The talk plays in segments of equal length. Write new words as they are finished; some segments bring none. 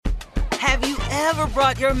Have you ever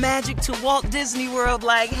brought your magic to Walt Disney World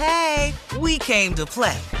like, hey, we came to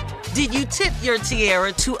play? Did you tip your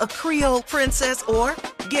tiara to a Creole princess or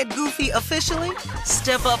get goofy officially?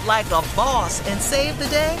 Step up like a boss and save the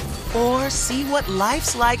day? Or see what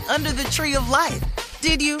life's like under the tree of life?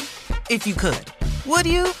 Did you? If you could. Would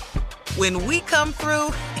you? When we come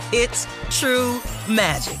through, it's true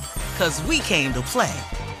magic. 'Cause we came to play.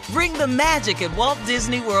 Bring the magic at Walt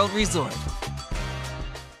Disney World Resort.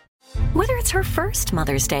 Whether it's her first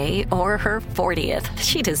Mother's Day or her 40th,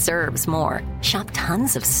 she deserves more. Shop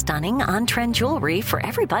tons of stunning on-trend jewelry for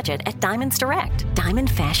every budget at Diamonds Direct. Diamond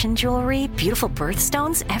fashion jewelry, beautiful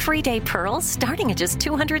birthstones, everyday pearls starting at just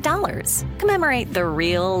 $200. Commemorate the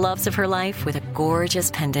real loves of her life with a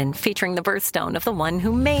gorgeous pendant featuring the birthstone of the one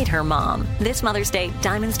who made her mom. This Mother's Day,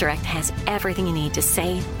 Diamonds Direct has everything you need to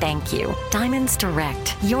say thank you. Diamonds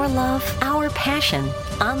Direct. Your love, our passion.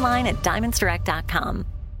 Online at diamondsdirect.com.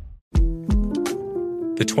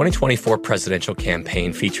 The 2024 presidential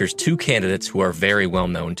campaign features two candidates who are very well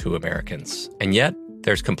known to Americans. And yet,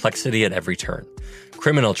 there's complexity at every turn.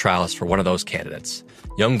 Criminal trials for one of those candidates.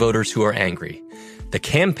 Young voters who are angry. The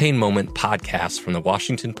Campaign Moment podcast from the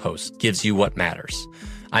Washington Post gives you what matters.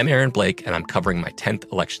 I'm Aaron Blake, and I'm covering my 10th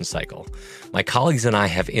election cycle. My colleagues and I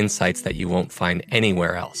have insights that you won't find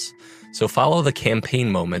anywhere else. So follow The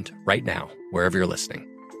Campaign Moment right now, wherever you're listening.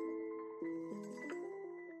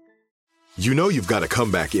 You know you've got a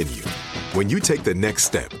comeback in you. When you take the next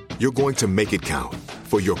step, you're going to make it count.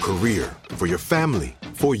 For your career, for your family,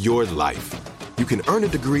 for your life. You can earn a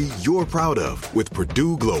degree you're proud of with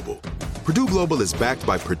Purdue Global. Purdue Global is backed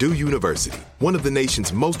by Purdue University, one of the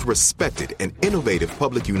nation's most respected and innovative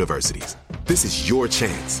public universities. This is your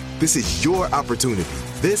chance. This is your opportunity.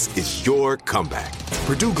 This is your comeback.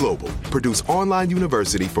 Purdue Global, Purdue's online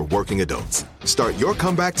university for working adults. Start your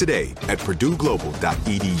comeback today at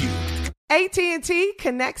purdueglobal.edu. AT&T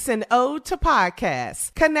connects an ode to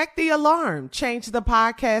podcasts. Connect the alarm. Change the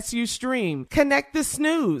podcast you stream. Connect the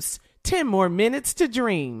snooze. 10 more minutes to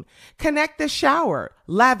dream. Connect the shower.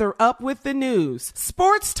 Lather up with the news.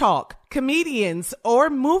 Sports talk, comedians, or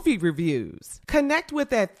movie reviews. Connect with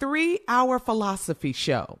that 3-hour philosophy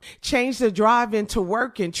show. Change the drive into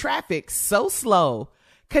work in traffic so slow.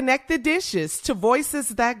 Connect the dishes to voices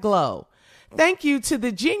that glow. Thank you to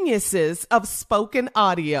the geniuses of spoken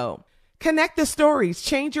audio. Connect the stories,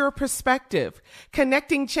 change your perspective.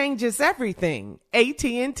 Connecting changes everything.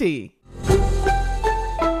 AT&T.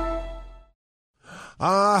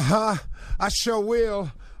 I sure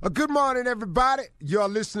will. Good morning, everybody. You're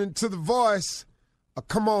listening to The Voice.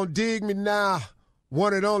 Come on, dig me now.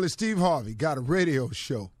 One and only Steve Harvey got a radio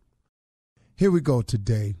show. Here we go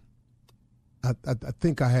today. I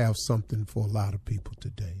think I have something for a lot of people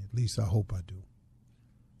today. At least I hope I do.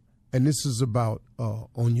 And this is about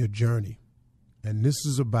on your journey. And this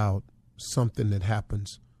is about something that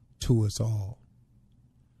happens to us all.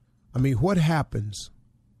 I mean, what happens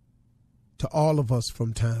to all of us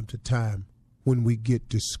from time to time when we get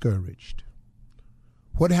discouraged?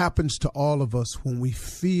 What happens to all of us when we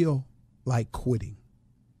feel like quitting?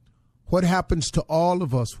 What happens to all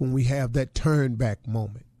of us when we have that turn back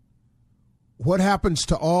moment? What happens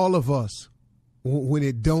to all of us when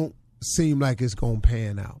it don't seem like it's going to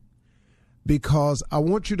pan out? Because I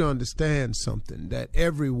want you to understand something, that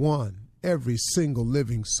everyone, every single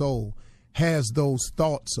living soul has those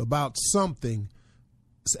thoughts about something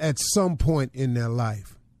at some point in their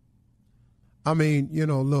life. I mean, you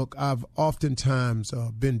know, look, I've oftentimes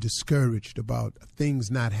been discouraged about things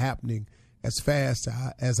not happening as fast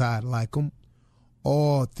as I'd like them,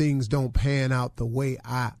 or things don't pan out the way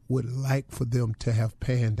I would like for them to have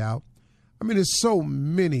panned out. I mean, there's so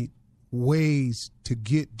many ways to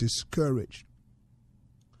get discouraged.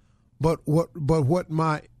 But what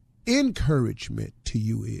my encouragement to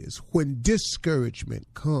you is, when discouragement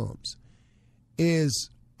comes, is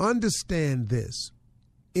understand this.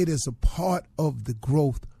 It is a part of the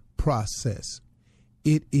growth process.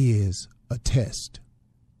 It is a test.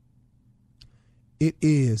 It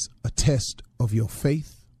is a test of your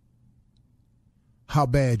faith. How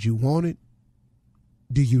bad you want it.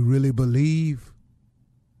 Do you really believe?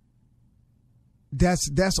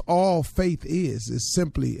 That's all faith is. It's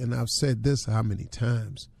simply, and I've said this how many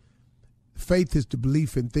times, faith is the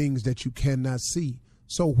belief in things that you cannot see.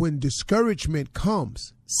 So when discouragement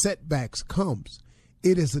comes, setbacks comes,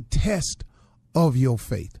 it is a test of your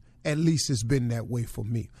faith. At least it's been that way for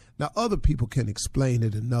me. Now, other people can explain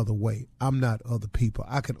it another way. I'm not other people.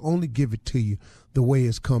 I can only give it to you the way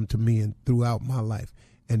it's come to me and throughout my life.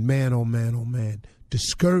 And man, oh man, oh man,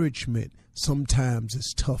 discouragement sometimes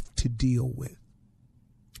is tough to deal with.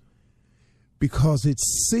 because it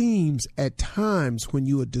seems at times when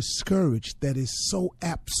you are discouraged that it's so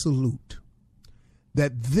absolute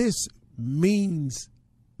that this means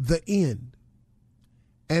the end.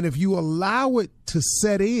 And if you allow it to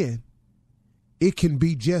set in, it can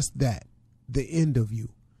be just that, the end of you,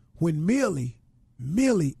 when merely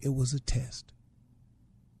it was a test.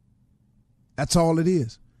 That's all it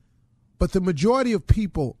is. But the majority of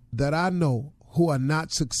people that I know who are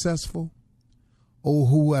not successful or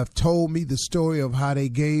who have told me the story of how they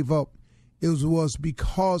gave up, it was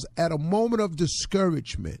because at a moment of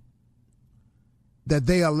discouragement that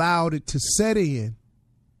they allowed it to set in,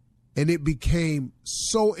 and it became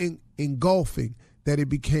so engulfing that it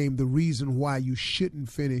became the reason why you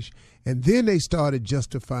shouldn't finish. And then they started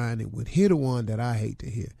justifying it with, hear the one that I hate to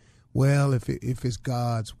hear. Well, if it's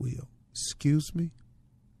God's will. Excuse me?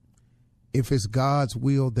 If it's God's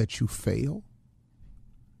will that you fail,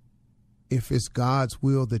 if it's God's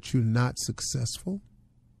will that you're not successful,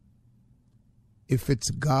 if it's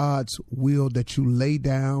God's will that you lay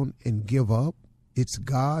down and give up, it's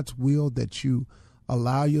God's will that you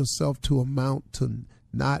allow yourself to amount to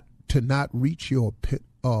not reach your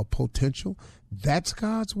potential, that's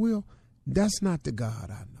God's will. That's not the God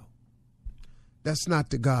I know. That's not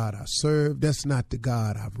the God I serve. That's not the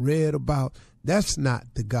God I've read about. That's not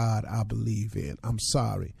the God I believe in. I'm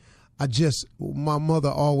sorry. My mother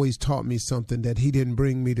always taught me something, that he didn't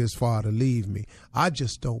bring me this far to leave me. I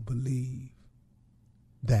just don't believe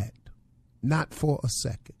that. Not for a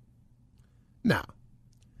second. Now,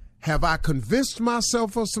 have I convinced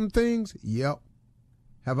myself of some things? Yep.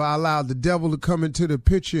 Have I allowed the devil to come into the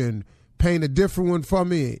picture and paint a different one for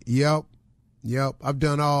me? Yep. I've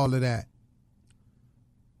done all of that.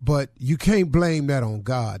 But you can't blame that on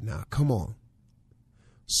God now. Come on.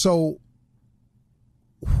 So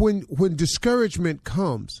when discouragement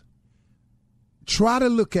comes, try to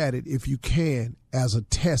look at it, if you can, as a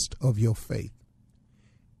test of your faith.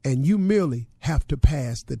 And you merely have to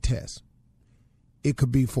pass the test. It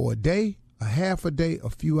could be for a day, a half a day, a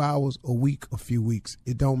few hours, a week, a few weeks.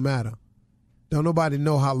 It don't matter. Don't nobody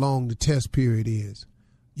know how long the test period is.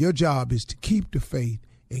 Your job is to keep the faith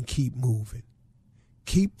and keep moving.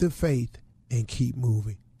 Keep the faith and keep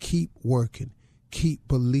moving. Keep working. Keep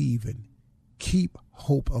believing. Keep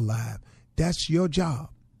hope alive. That's your job.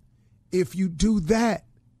 If you do that,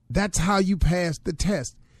 that's how you pass the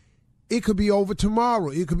test. It could be over tomorrow.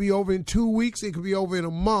 It could be over in 2 weeks. It could be over in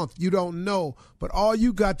a month. You don't know. But all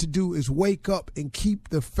you got to do is wake up and keep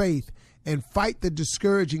the faith and fight the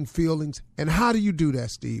discouraging feelings. And how do you do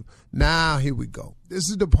that, Steve? Now, here we go. This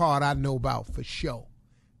is the part I know about for sure.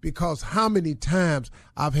 Because how many times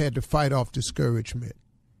I've had to fight off discouragement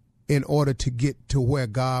in order to get to where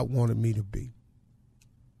God wanted me to be.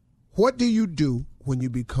 What do you do when you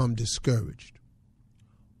become discouraged?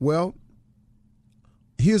 Well,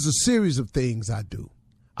 here's a series of things I do.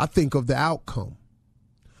 I think of the outcome.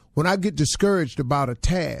 When I get discouraged about a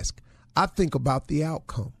task, I think about the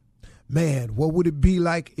outcome. Man, what would it be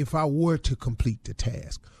like if I were to complete the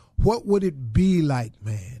task? What would it be like,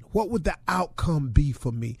 man? What would the outcome be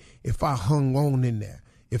for me if I hung on in there,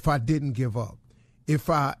 if I didn't give up? If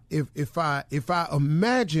I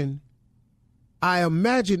imagine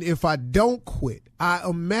if I don't quit, I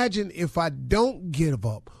imagine if I don't give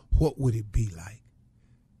up, what would it be like?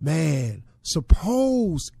 Man,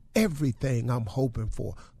 suppose everything I'm hoping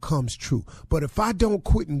for comes true. But if I don't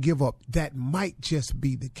quit and give up, that might just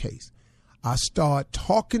be the case. I start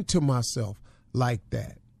talking to myself like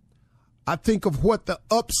that. I think of what the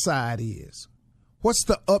upside is. What's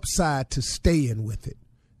the upside to staying with it?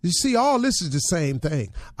 You see, all this is the same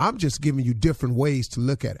thing. I'm just giving you different ways to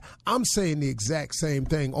look at it. I'm saying the exact same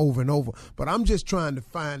thing over and over, but I'm just trying to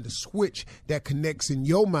find the switch that connects in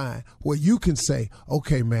your mind where you can say,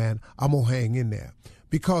 okay, man, I'm going to hang in there.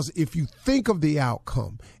 Because if you think of the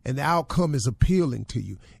outcome and the outcome is appealing to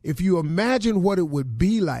you, if you imagine what it would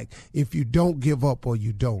be like if you don't give up or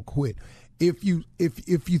you don't quit, if you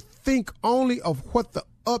think only of what the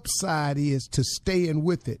upside is to staying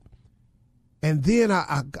with it, and then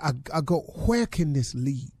I go, where can this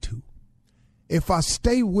lead to? If I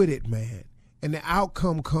stay with it, man, and the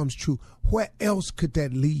outcome comes true, where else could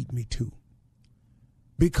that lead me to?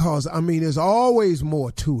 Because, I mean, there's always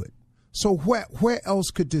more to it. So where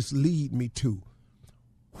else could this lead me to?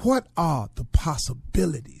 What are the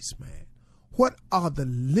possibilities, man? What are the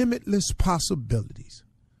limitless possibilities?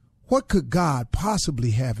 What could God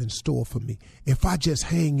possibly have in store for me if I just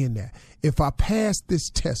hang in there, if I pass this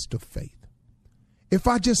test of faith? If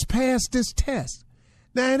I just pass this test.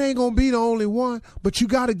 Now, it ain't going to be the only one, but you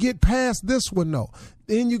got to get past this one, though.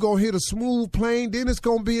 Then you're going to hit a smooth plane, then it's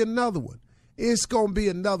going to be another one. It's going to be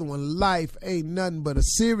another one. Life ain't nothing but a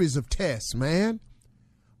series of tests, man.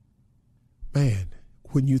 Man,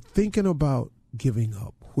 when you're thinking about giving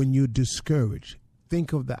up, when you're discouraged,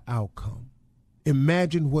 think of the outcome.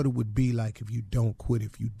 Imagine what it would be like if you don't quit,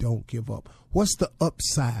 if you don't give up. What's the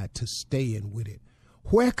upside to staying with it?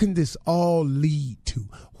 Where can this all lead to?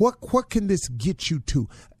 What can this get you to?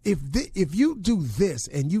 If you do this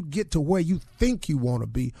and you get to where you think you want to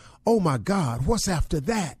be, oh my God, what's after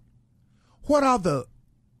that? What are the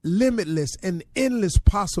limitless and endless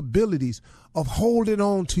possibilities of holding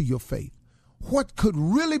on to your faith? What could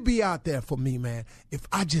really be out there for me, man, if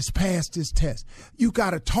I just pass this test? You got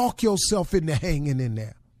to talk yourself into hanging in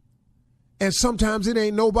there. And sometimes it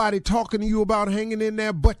ain't nobody talking to you about hanging in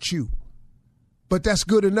there but you. But that's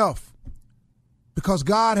good enough because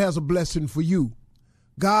God has a blessing for you.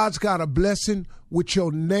 God's got a blessing with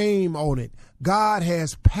your name on it. God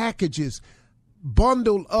has packages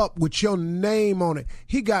bundled up with your name on it.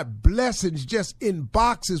 He got blessings just in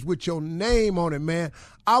boxes with your name on it, man.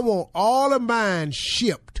 I want all of mine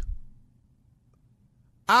shipped.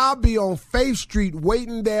 I'll be on Faith Street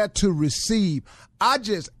waiting there to receive.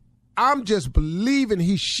 I'm just believing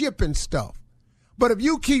he's shipping stuff. But if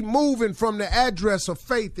you keep moving from the address of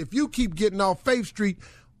faith, if you keep getting off Faith Street,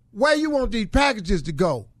 where you want these packages to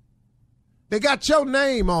go? They got your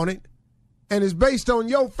name on it, and it's based on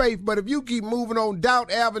your faith. But if you keep moving on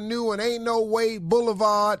Doubt Avenue and Ain't No Way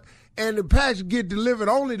Boulevard, and the package get delivered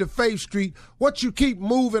only to Faith Street, what you keep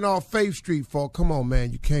moving off Faith Street for? Come on,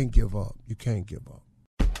 man, you can't give up. You can't give up.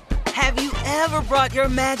 Have you ever brought your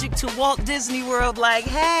magic to Walt Disney World like,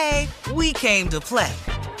 hey, we came to play?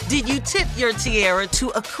 Did you tip your tiara to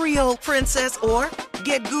a Creole princess or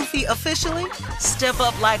get goofy officially? Step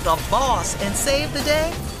up like a boss and save the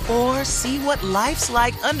day? Or see what life's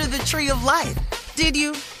like under the tree of life? Did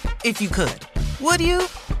you? If you could. Would you?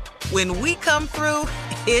 When we come through,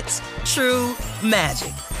 it's true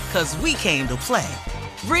magic. 'Cause we came to play.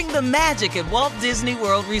 Bring the magic at Walt Disney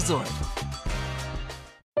World Resort.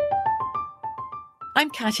 I'm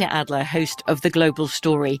Katya Adler, host of The Global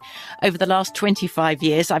Story. Over the last 25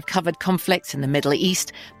 years, I've covered conflicts in the Middle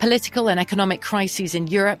East, political and economic crises in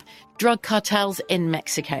Europe, drug cartels in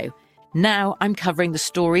Mexico. Now I'm covering the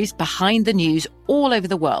stories behind the news all over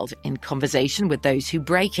the world in conversation with those who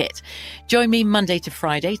break it. Join me Monday to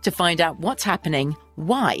Friday to find out what's happening,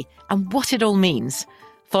 why, and what it all means.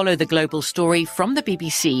 Follow The Global Story from the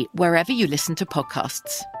BBC wherever you listen to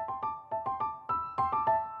podcasts.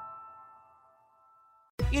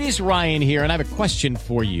 It is Ryan here, and I have a question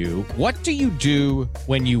for you. What do you do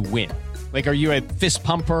when you win? Like, are you a fist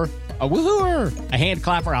pumper, a woo-hooer, a hand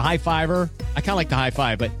clapper, a high-fiver? I kind of like the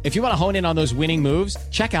high-five, but if you want to hone in on those winning moves,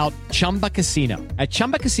 check out Chumba Casino. At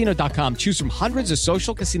ChumbaCasino.com, choose from hundreds of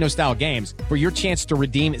social casino-style games for your chance to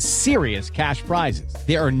redeem serious cash prizes.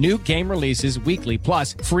 There are new game releases weekly,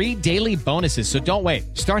 plus free daily bonuses, so don't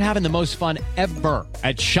wait. Start having the most fun ever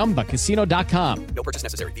at ChumbaCasino.com. No purchase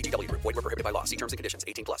necessary. VGW Group. Void where prohibited by law. See terms and conditions.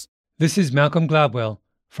 18+. This is Malcolm Gladwell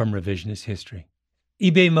from Revisionist History.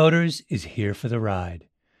 eBay Motors is here for the ride.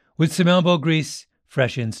 With some elbow grease,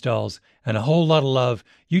 fresh installs, and a whole lot of love,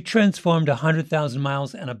 you transformed 100,000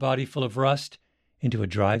 miles and a body full of rust into a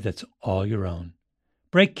drive that's all your own.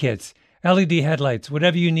 Brake kits, LED headlights,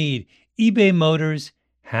 whatever you need, eBay Motors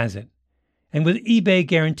has it. And with eBay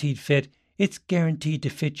Guaranteed Fit, it's guaranteed to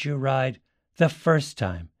fit your ride the first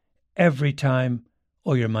time, every time,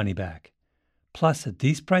 or your money back. Plus, at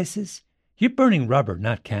these prices, you're burning rubber,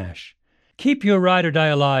 not cash. Keep your ride or die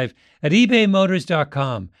alive at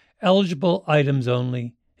ebaymotors.com. Eligible items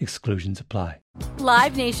only. Exclusions apply.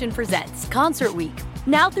 Live Nation presents Concert Week.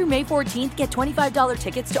 Now through May 14th, get $25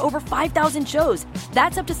 tickets to over 5,000 shows.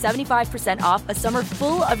 That's up to 75% off a summer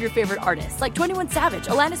full of your favorite artists like 21 Savage,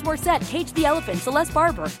 Alanis Morissette, Cage the Elephant, Celeste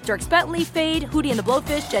Barber, Dierks Bentley, Fade, Hootie and the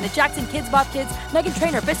Blowfish, Janet Jackson, Kids Bop Kids, Meghan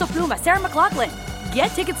Trainor, Bissell Pluma, Sarah McLachlan. Get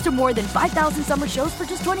tickets to more than 5,000 summer shows for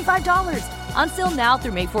just $25. Until now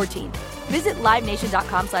through May 14th. Visit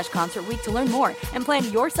LiveNation.com/Concert Week to learn more and plan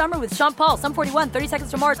your summer with Sean Paul, Sum 41, 30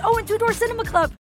 Seconds to Mars, and Two Door Cinema Club.